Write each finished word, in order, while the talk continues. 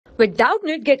With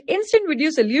Doubtnut, get instant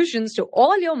video solutions to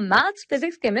all your maths,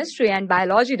 physics, chemistry, and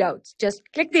biology doubts. Just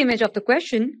click the image of the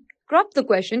question, crop the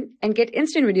question, and get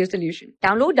instant video solution.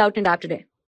 Download Doubtnut app today.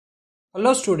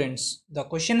 Hello students, the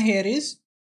question here is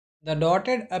the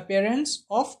dotted appearance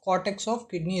of cortex of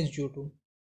kidney is due to.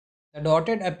 The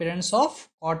dotted appearance of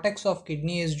cortex of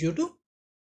kidney is due to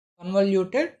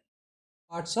convoluted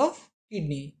parts of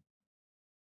kidney.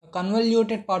 The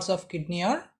convoluted parts of kidney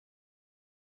are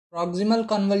proximal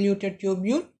convoluted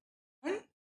tubule and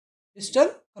distal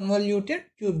convoluted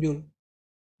tubule.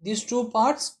 These two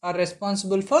parts are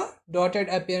responsible for dotted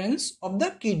appearance of the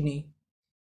kidney.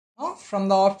 Now from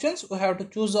the options we have to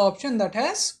choose the option that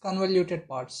has convoluted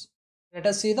parts. Let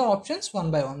us see the options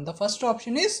one by one. The first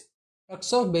option is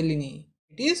ducts of Bellini.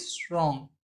 It is wrong.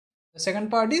 The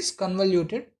second part is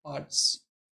convoluted parts.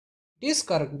 It is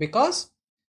correct because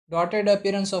dotted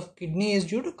appearance of kidney is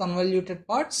due to convoluted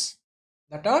parts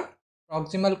that are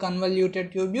proximal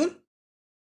convoluted tubule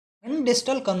and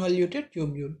distal convoluted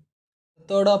tubule. The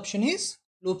third option is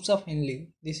loops of Henle.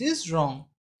 This is wrong.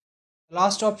 The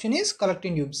last option is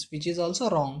collecting tubes, which is also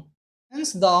wrong.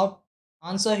 Hence the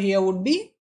answer here would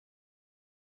be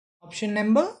option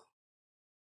number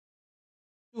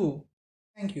 2.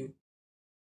 Thank you.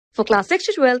 For class 6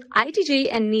 to 12, IIT JEE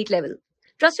and NEET level.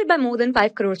 Trusted by more than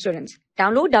 5 crore students.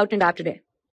 Download Doubtnut app today.